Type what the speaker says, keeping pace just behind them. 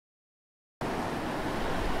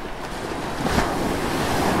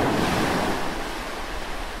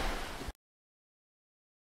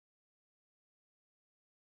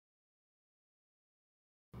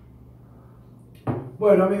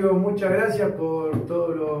Bueno amigos, muchas gracias por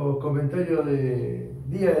todos los comentarios de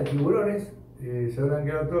Día de Tiburones. Se habrán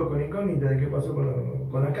quedado todos con incógnita de qué pasó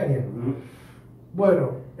con las cañas.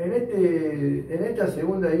 Bueno, en esta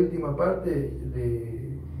segunda y última parte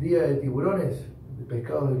de Día de Tiburones, de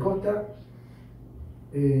pescados de costa,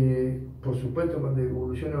 por supuesto con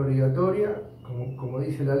devolución obligatoria, como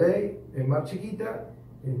dice la ley, en Mar Chiquita,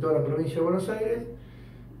 en toda la provincia de Buenos Aires.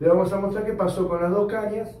 Le vamos a mostrar qué pasó con las dos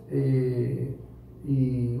cañas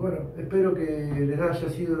y bueno, espero que les haya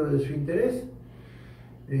sido de su interés.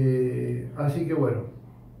 Así que bueno,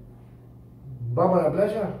 ¿vamos a la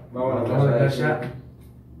playa? Vamos a la playa.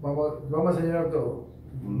 Vamos a señalar todo.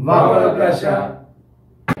 Vamos a la playa.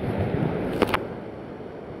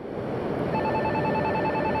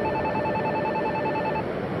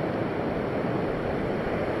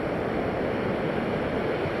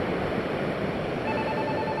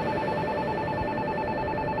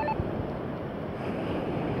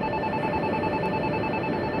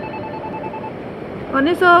 ¿Con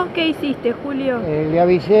eso qué hiciste, Julio? Le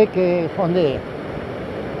avisé que fondee.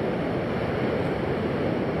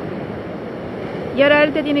 Y ahora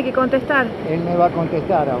él te tiene que contestar. Él me va a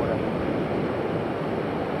contestar ahora.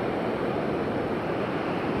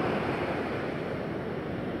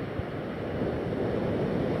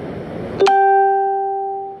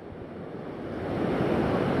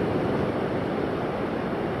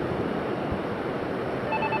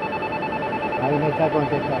 Ahí me está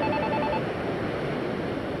contestando.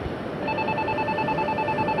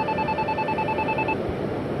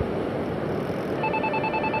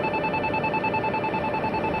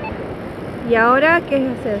 ¿Y ahora qué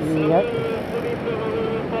haces?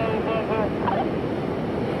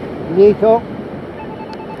 Listo.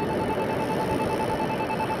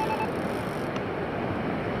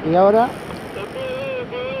 ¿Y ahora?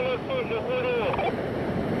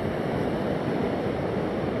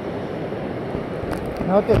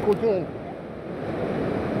 No te escuché.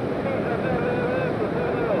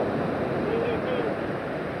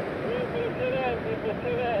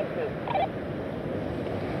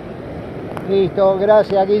 Listo,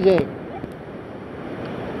 gracias, Guille.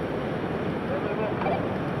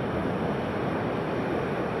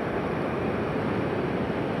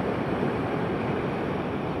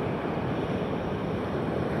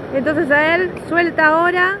 Entonces a él suelta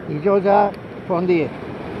ahora. Y yo ya fondí.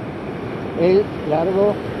 Él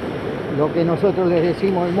largó lo que nosotros les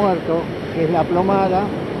decimos el muerto, que es la plomada,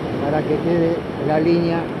 para que quede la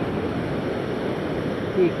línea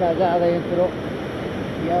fija allá adentro.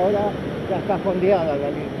 Y ahora ya está fondeada la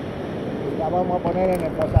línea. La vamos a poner en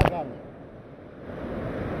el pasacaña.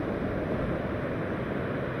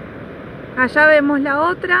 Allá vemos la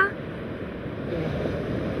otra.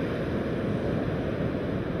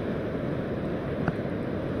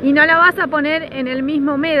 ¿Y no la vas a poner en el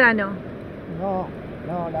mismo médano? No,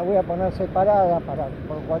 no, la voy a poner separada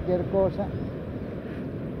por cualquier cosa.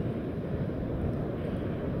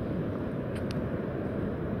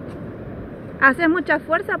 ¿Haces mucha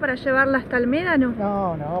fuerza para llevarla hasta el médano?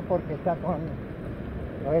 No, no, porque está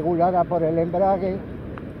regulada por el embrague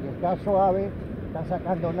y está suave, está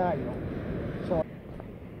sacando nylon.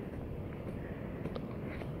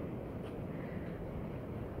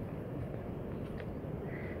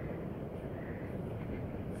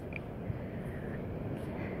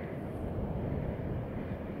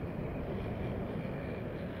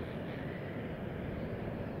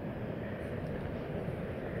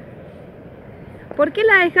 ¿Por qué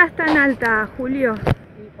la dejas tan alta, Julio?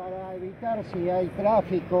 Y para evitar si hay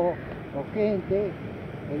tráfico o gente,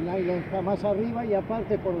 el nylon está más arriba y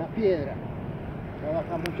aparte por las piedras.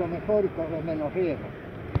 Trabaja mucho mejor y corre menos riesgo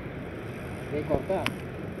de cortar.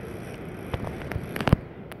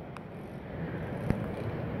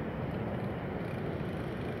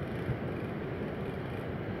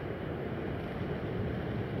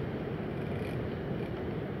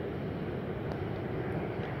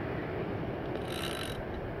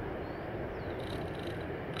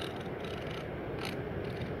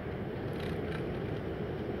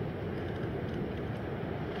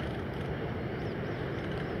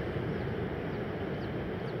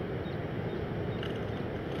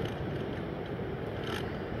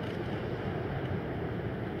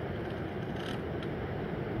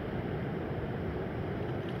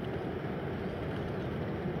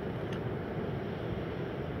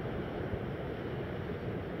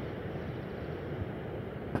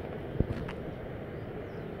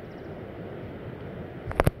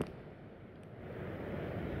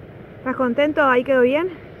 ¿Estás contento? ¿Ahí quedó bien?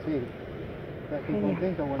 Sí, estoy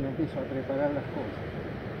contento cuando empiezo a preparar las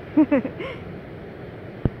cosas.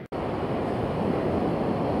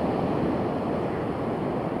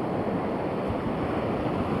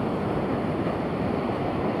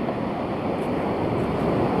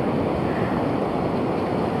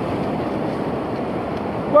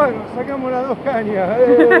 Sacamos las 2 cañas.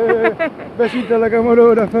 Besito a la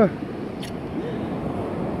camarógrafa.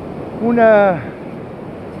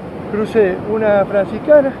 Crucé una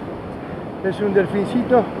franciscana, es un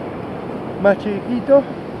delfincito más chiquito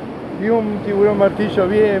y un tiburón martillo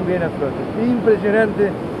bien a flote. Impresionante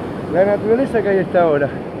la naturaleza que hay a esta hora.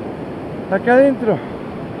 Acá adentro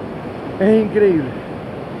es increíble.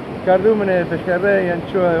 Cardúmenes de pejerrey,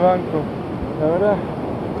 anchoa de banco, la verdad,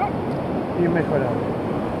 inmejorable.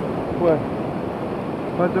 Bueno,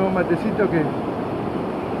 voy a tomar un matecito que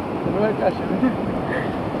no me alcanza.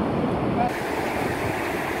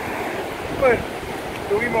 Bueno,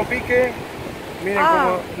 tuvimos pique, miren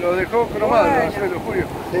cómo lo dejó cromado, bueno. ¿No sé, Julio?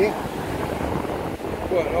 Sí.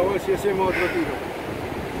 Bueno, a ver si hacemos otro tiro.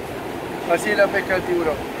 Así es la pesca del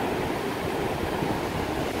tiburón.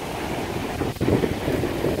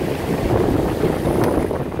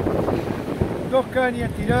 Dos cañas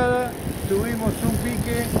tiradas, tuvimos un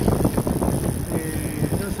pique,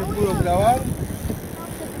 no se pudo clavar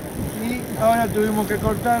y ahora tuvimos que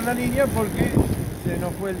cortar la línea porque se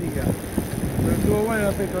nos fue el día. Pero estuvo buena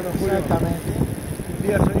la pesca, ¿no, Julio? Exactamente. Un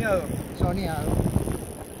día soñado. Soñado.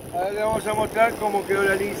 Ahora le vamos a mostrar cómo quedó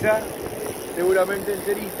la lisa, seguramente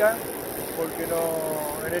enterita, porque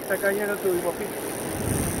no, en esta caña no tuvimos pique.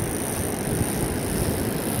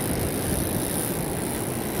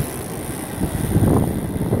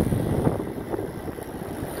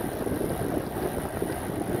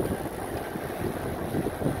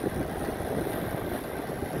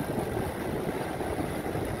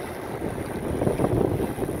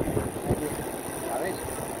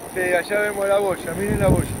 Sí, allá vemos la boya, miren la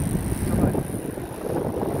boya.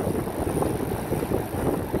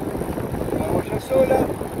 La boya sola.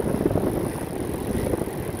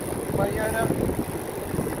 Y mañana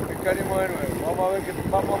pescaremos de nuevo. Vamos a ver que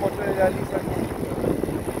vamos a mostrarle la lisa.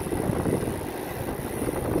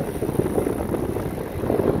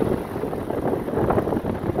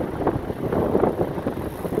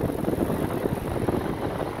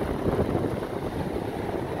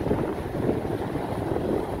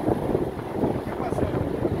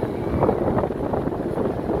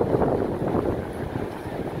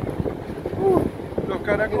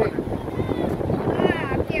 Caracoles.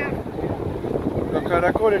 Los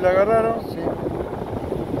caracoles la agarraron. Sí.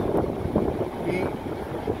 Y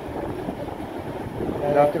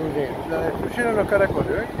La destruyeron los caracoles,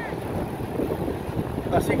 ¿ves?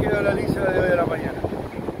 Así quedó la lisa de hoy a la mañana.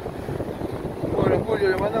 Bueno, Julio,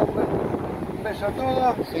 le mandamos un beso a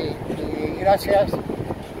todos. Sí, y gracias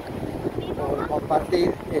por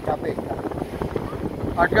compartir esta pesca.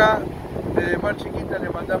 Acá, desde Mar Chiquita, le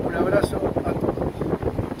mandamos un abrazo a todos.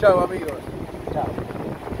 Chao, amigos. Chao.